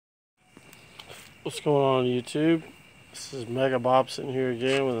What's going on YouTube? This is Mega Bobson here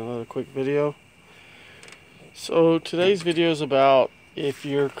again with another quick video. So today's video is about if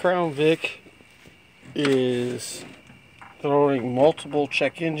your Crown Vic is throwing multiple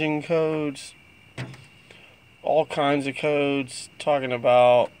check engine codes, all kinds of codes, talking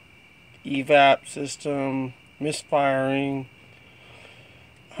about evap system, misfiring,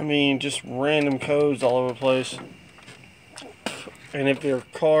 just random codes all over the place. And if your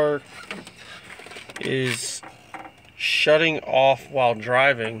car is shutting off while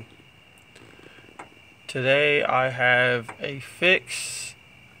driving, today I have a fix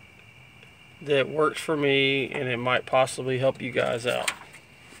that works for me and it might possibly help you guys out.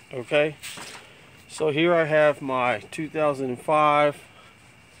 Okay, so here I have my 2005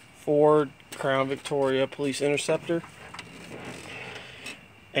 Ford Crown Victoria Police Interceptor,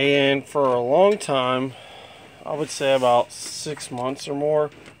 and for a long time, I would say about 6 months or more,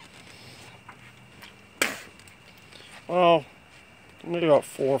 well, maybe about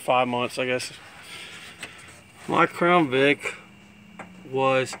 4 or 5 months, I guess, my Crown Vic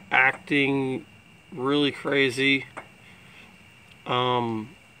was acting really crazy.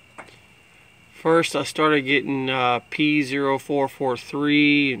 First I started getting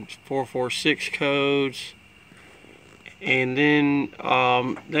P0443 and 446 codes, and then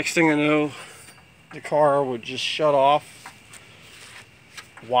next thing I know, the car would just shut off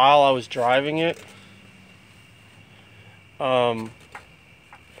while I was driving it. And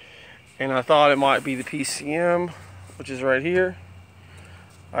I thought it might be the PCM, which is right here.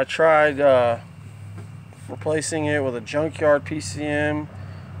 I tried replacing it with a junkyard PCM,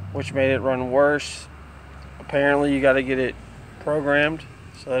 which made it run worse. Apparently you got to get it programmed,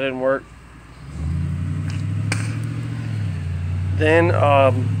 so that didn't work. Then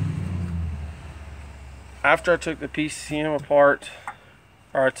after I took the PCM apart,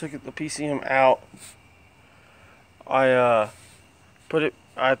 or I took the PCM out, I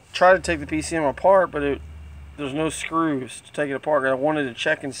tried to take the PCM apart, but there's no screws to take it apart. I wanted to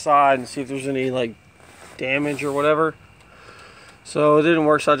check inside and see if there's any like damage or whatever. So it didn't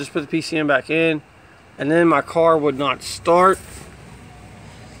work, so I just put the PCM back in, and then my car would not start.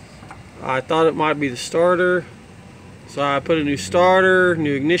 I thought it might be the starter, so I put a new starter,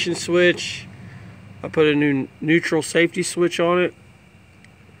 new ignition switch, I put a new neutral safety switch on it,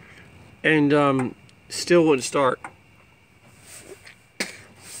 and still wouldn't start.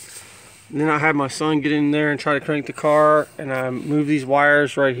 And then I had my son get in there and try to crank the car, and I moved these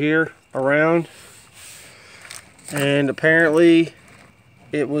wires right here around, and apparently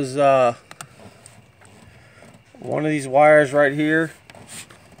it was one of these wires right here.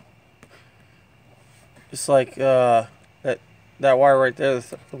 It's like that wire right there,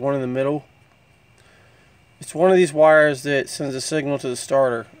 the one in the middle. It's one of these wires that sends a signal to the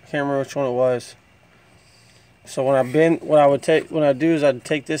starter. I can't remember which one it was. So when I'd do is I'd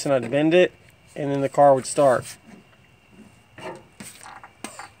take this and I'd bend it, and then the car would start.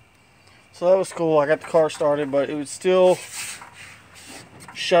 So that was cool. I got the car started, but it would still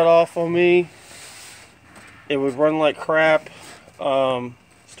shut off on me. It would run like crap.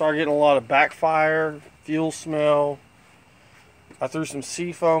 Start getting a lot of backfire, fuel smell. I threw some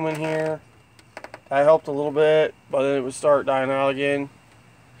seafoam in here. That helped a little bit, but then it would start dying out again.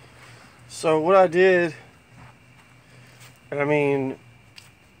 So what I did, and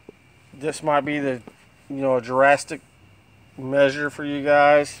this might be a drastic measure for you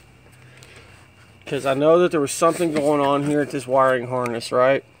guys, because I know that there was something going on here at this wiring harness,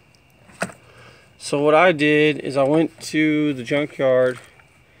 right? So what I did is I went to the junkyard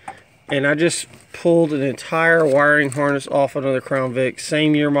and I just pulled an entire wiring harness off another Crown Vic,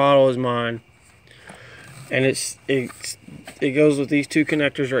 same year model as mine. And it goes with these two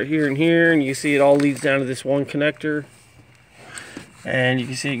connectors right here and here, and you see it all leads down to this one connector. And you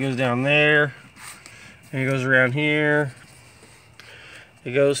can see it goes down there, and it goes around here.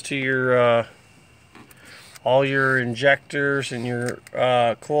 It goes to your all your injectors and your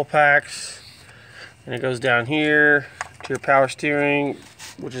coil packs, and it goes down here to your power steering,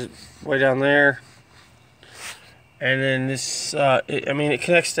 which is way down there. And then this, it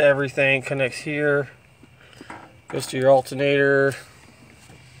connects to everything. Connects here, goes to your alternator,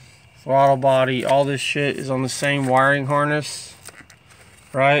 throttle body. All this shit is on the same wiring harness,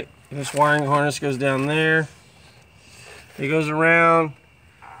 right? This wiring harness goes down there. It goes around,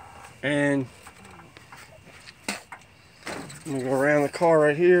 and I'm gonna go around the car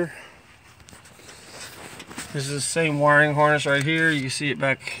right here. This is the same wiring harness right here. You can see it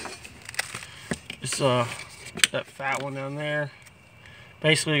back. It's that fat one down there.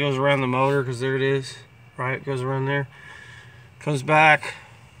 Basically, it goes around the motor, because there it is. Right, it goes around there. Comes back,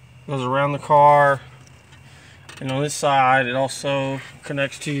 goes around the car, and on this side it also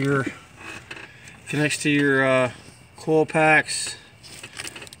connects to your coil packs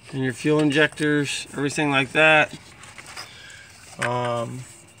and your fuel injectors, everything like that.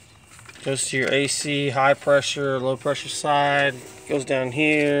 Goes to your AC, high pressure, low pressure side, goes down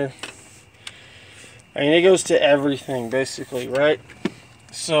here. I mean, it goes to everything basically, right?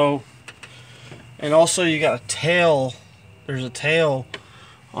 So, and also you got a tail. There's a tail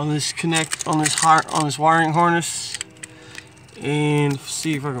on this wiring harness, and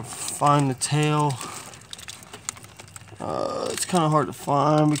see if I can find the tail. It's kind of hard to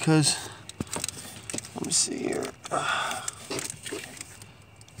find because, let me see here.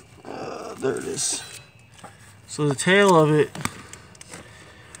 There it is. So the tail of it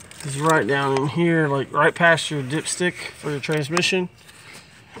is right down in here, like right past your dipstick for your transmission.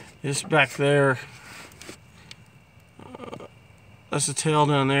 It's back there. That's the tail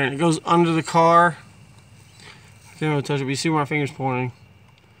down there, and it goes under the car. I can't really touch it, but you see where my finger's pointing.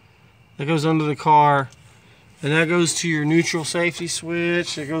 That goes under the car, and that goes to your neutral safety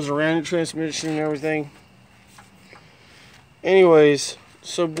switch. It goes around your transmission and everything. Anyways,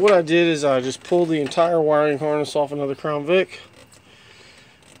 so what I did is I just pulled the entire wiring harness off another Crown Vic,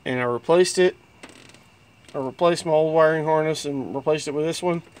 and I replaced it. I replaced my old wiring harness and replaced it with this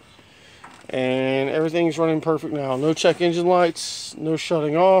one, and everything's running perfect now. No check engine lights, no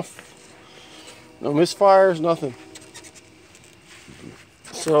shutting off, no misfires, nothing.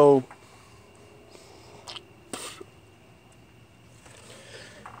 So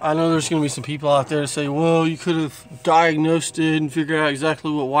I know there's going to be some people out there to say, well, you could have diagnosed it and figured out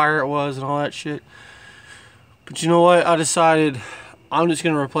exactly what wire it was and all that shit. But you know what? I decided I'm just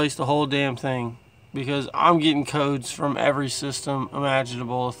going to replace the whole damn thing, because I'm getting codes from every system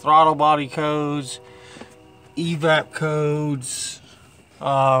imaginable. Throttle body codes, evap codes,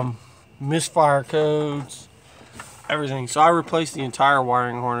 misfire codes, everything. So I replaced the entire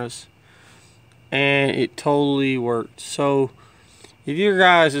wiring harness, and it totally worked. So if your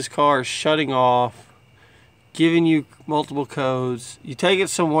guys' car is shutting off, giving you multiple codes, you take it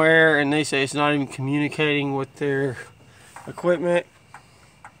somewhere and they say it's not even communicating with their equipment,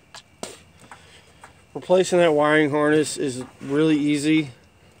 replacing that wiring harness is really easy.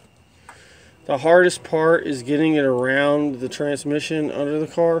 The hardest part is getting it around the transmission under the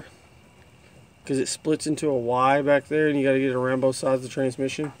car, because it splits into a Y back there and you got to get it around both sides of the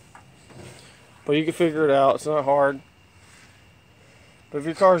transmission. But you can figure it out, it's not hard. But if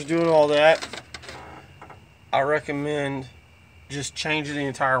your car's doing all that, I recommend just changing the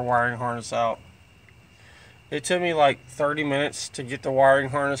entire wiring harness out. It took me like 30 minutes to get the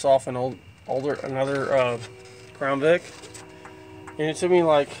wiring harness off another Crown Vic, and it took me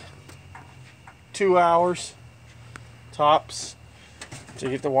like 2 hours tops to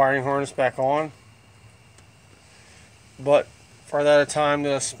get the wiring harness back on. But for that time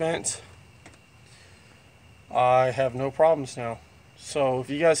that I spent, I have no problems now. So if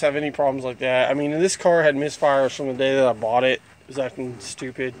you guys have any problems like that, I mean, this car had misfires from the day that I bought it. It was acting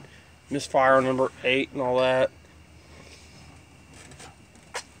stupid. Misfire number 8 and all that.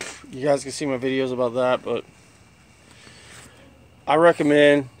 You guys can see my videos about that, but I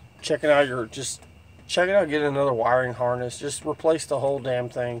recommend checking out getting another wiring harness. Just replace the whole damn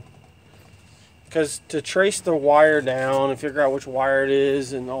thing. Because to trace the wire down and figure out which wire it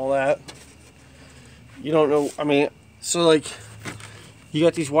is and all that, you don't know. I mean, so like, you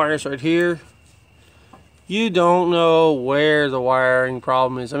got these wires right here. You don't know where the wiring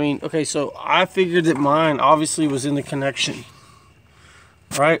problem is. I mean, okay, so I figured that mine obviously was in the connection,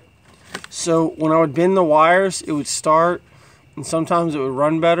 right? So when I would bend the wires, it would start, and sometimes it would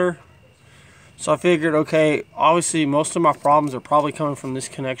run better. So I figured, okay, obviously most of my problems are probably coming from this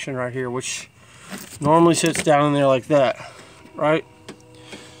connection right here, which normally sits down in there like that, right?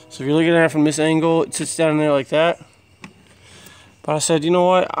 So if you're looking at it from this angle, it sits down in there like that. But I said, you know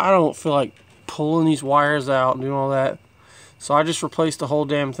what? I don't feel like pulling these wires out and doing all that. So I just replaced the whole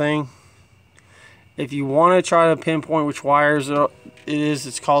damn thing. If you want to try to pinpoint which wires it is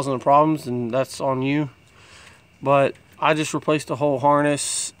that's causing the problems, then that's on you. But I just replaced the whole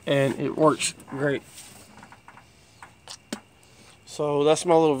harness and it works great. So that's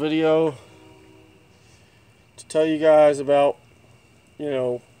my little video to tell you guys about, you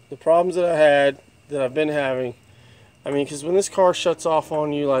know, the problems that I had, that I've been having. I mean, because when this car shuts off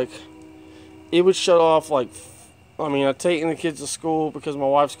on you, like, it would shut off, like, I mean, I'd taken the kids to school because my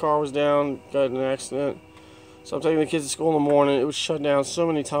wife's car was down, got in an accident. So I'm taking the kids to school in the morning. It was shut down so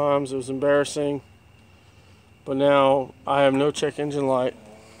many times. It was embarrassing. But now I have no check engine light.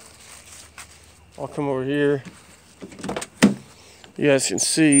 I'll come over here. You guys can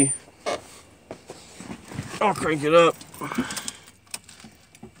see I'll crank it up.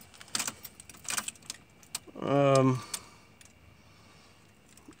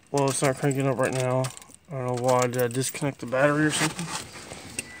 Well, it's not cranking up right now. I don't know why. Did I disconnect the battery or something?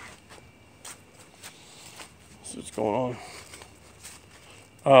 So what's going on?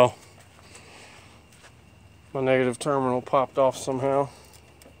 Oh. My negative terminal popped off somehow.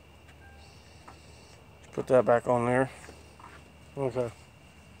 Put that back on there. Okay.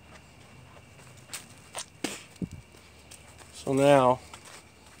 So now,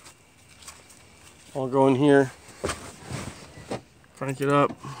 I'll go in here, crank it up,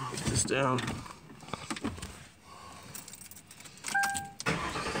 get this down.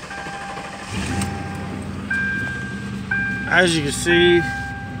 As you can see,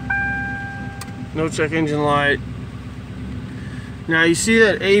 no check engine light. Now you see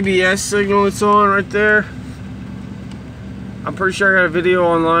that ABS signal that's on right there? I'm pretty sure I got a video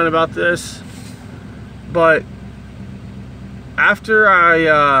online about this, but after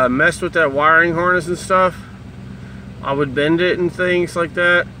I messed with that wiring harness and stuff, I would bend it and things like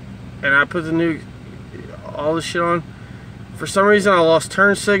that, and I put all this shit on. For some reason I lost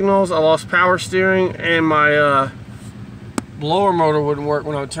turn signals, I lost power steering, and my blower motor wouldn't work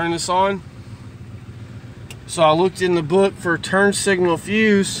when I would turn this on. So I looked in the book for turn signal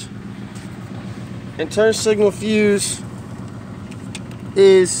fuse, and turn signal fuse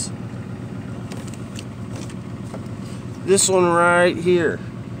is this one right here.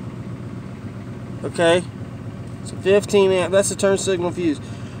 Okay, so 15 amp, that's the turn signal fuse.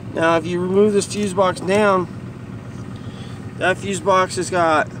 Now if you remove this fuse box down, that fuse box has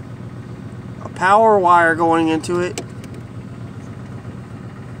got a power wire going into it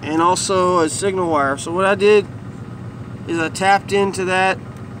and also a signal wire. So what I did is I tapped into that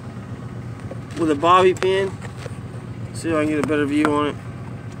with a bobby pin. See if I can get a better view on it.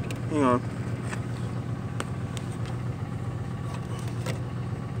 Hang on.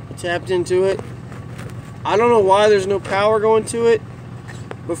 I tapped into it. I don't know why there's no power going to it,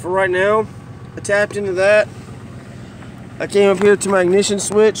 but for right now, I tapped into that. I came up here to my ignition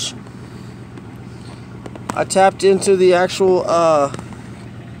switch. I tapped into the actual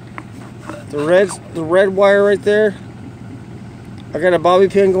the red wire right there. I got a bobby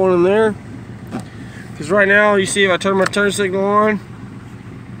pin going in there. Because right now, you see if I turn my turn signal on,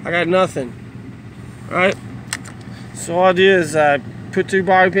 I got nothing. Right? So all I did is I put 2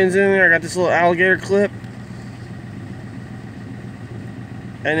 bobby pins in there. I got this little alligator clip.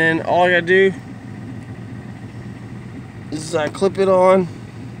 And then all I gotta do is I clip it on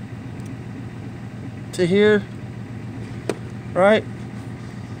to here. Right?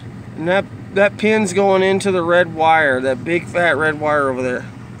 And that pin's going into the red wire, that big fat red wire over there.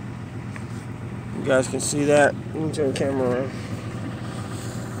 You guys can see that. Let me turn the camera around.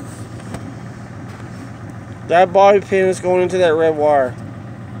 That bobby pin is going into that red wire.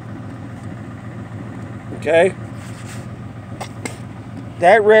 Okay?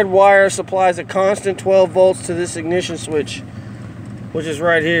 That red wire supplies a constant 12 volts to this ignition switch, which is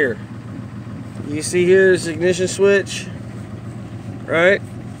right here. You see here is the ignition switch, right?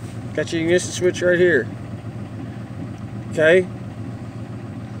 Got your ignition switch right here. Okay?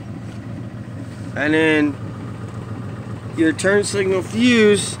 And then your turn signal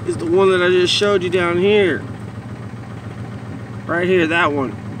fuse is the one that I just showed you down here. Right here, that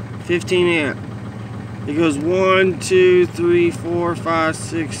one. 15 amp. It goes 1, 2, 3, 4, 5,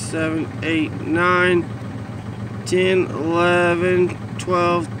 6, 7, 8, 9, 10, 11,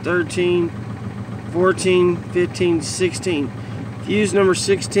 12, 13, 14, 15, 16. Fuse number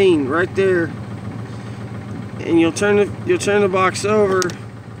 16 right there. And you'll turn the box over,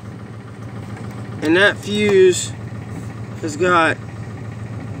 and that fuse has got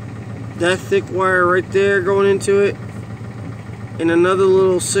that thick wire right there going into it, and another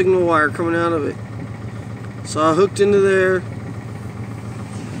little signal wire coming out of it. So I hooked into there,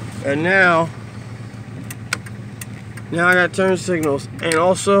 and now I got turn signals, and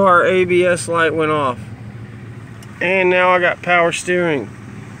also our ABS light went off, and now I got power steering,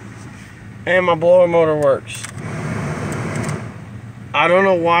 and my blower motor works. I don't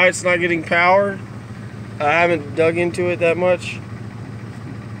know why it's not getting power. I haven't dug into it that much,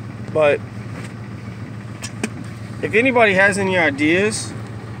 but if anybody has any ideas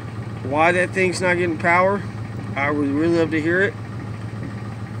why that thing's not getting power, I would really love to hear it.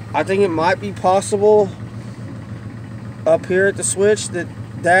 I think it might be possible up here at the switch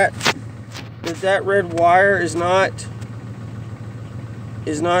that red wire is not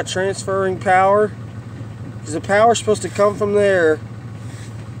transferring power, because the power is supposed to come from there.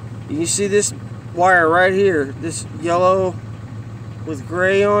 You see this wire right here, this yellow with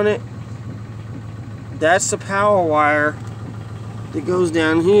gray on it? that's the power wire that goes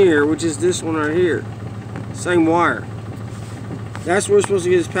down here, which is this one right here. Same wire. That's where we're supposed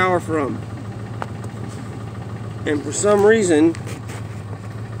to get his power from. And for some reason,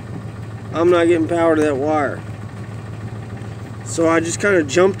 I'm not getting power to that wire. So I just kind of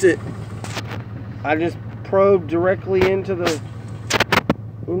jumped it. I just probed directly into the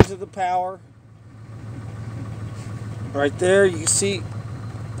power. Right there, you can see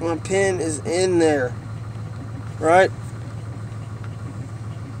my pin is in there. Right?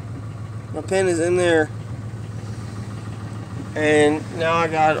 My pin is in there. And now I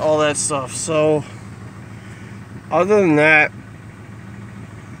got all that stuff. So other than that,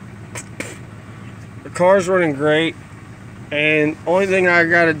 the car's running great. And only thing I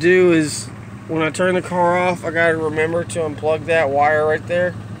gotta do is when I turn the car off, I gotta remember to unplug that wire right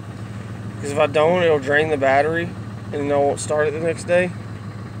there. Because if I don't, it'll drain the battery and then I won't start it the next day.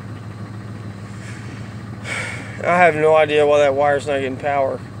 I have no idea why that wire's not getting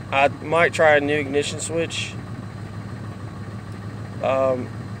power. I might try a new ignition switch.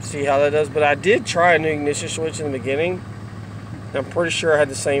 See how that does. But I did try a new ignition switch in the beginning. And I'm pretty sure I had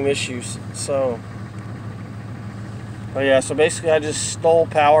the same issues. So, but yeah, so basically I just stole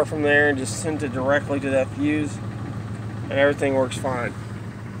power from there and just sent it directly to that fuse. And everything works fine.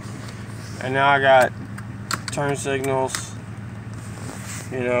 And now I got turn signals.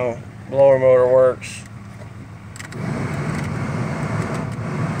 You know, blower motor works.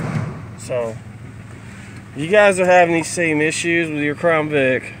 So, if you guys are having these same issues with your Crown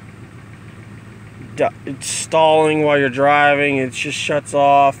Vic, it's stalling while you're driving, it just shuts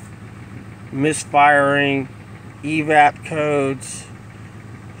off, misfiring, evap codes,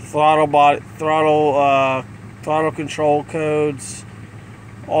 throttle control codes,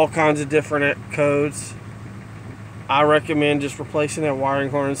 all kinds of different codes, I recommend just replacing that wiring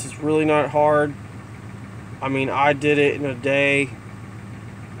harness. It's really not hard. I mean, I did it in a day.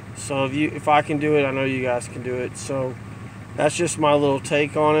 So if I can do it, I know you guys can do it. So that's just my little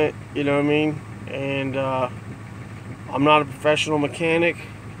take on it, you know what I mean? And I'm not a professional mechanic.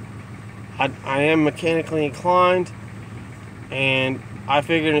 I am mechanically inclined, and I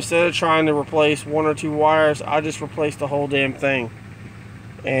figured instead of trying to replace one or two wires, I just replaced the whole damn thing.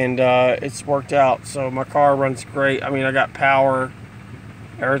 And it's worked out. So my car runs great. I mean, I got power,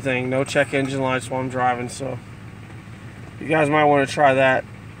 everything, no check engine lights while I'm driving. So you guys might want to try that.